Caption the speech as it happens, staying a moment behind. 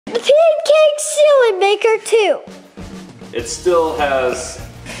big ceiling maker too. It still has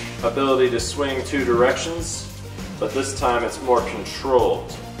ability to swing 2 directions, but this time it's more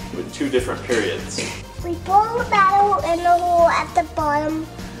controlled with 2 different periods. We pull the battle in the hole at the bottom,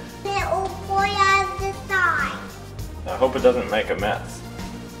 then it will pull out the side. I hope it doesn't make a mess.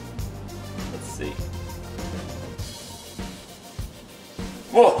 Let's see.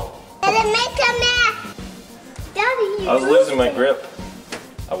 Whoa! Did it make a mess? Daddy, you I was moved losing my it. grip.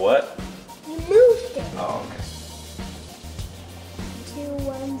 A what? You moved it. Oh, okay.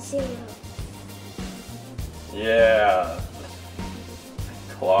 210. Yeah.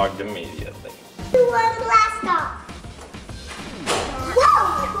 Clogged immediately. 2-1 blast off.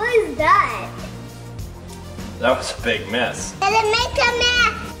 Whoa! What is that? That was a big mess. Did it make a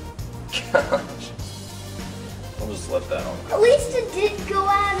mess? Gosh. I'll just let that all go. At least it didn't go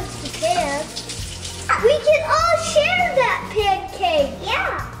out of the pan. We can all share that pancake.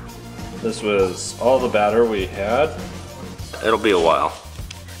 Yeah. This was all the batter we had. It'll be a while.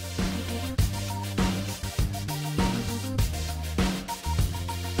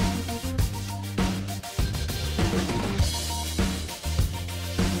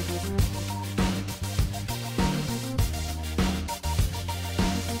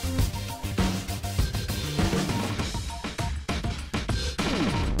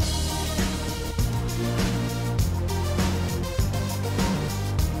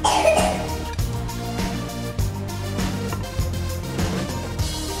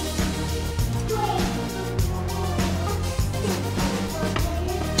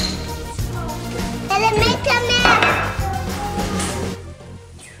 Did it make a mess?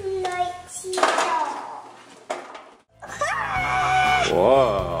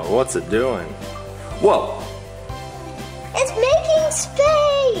 Whoa, what's it doing? Whoa! It's making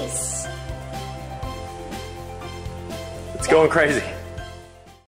space. It's going crazy.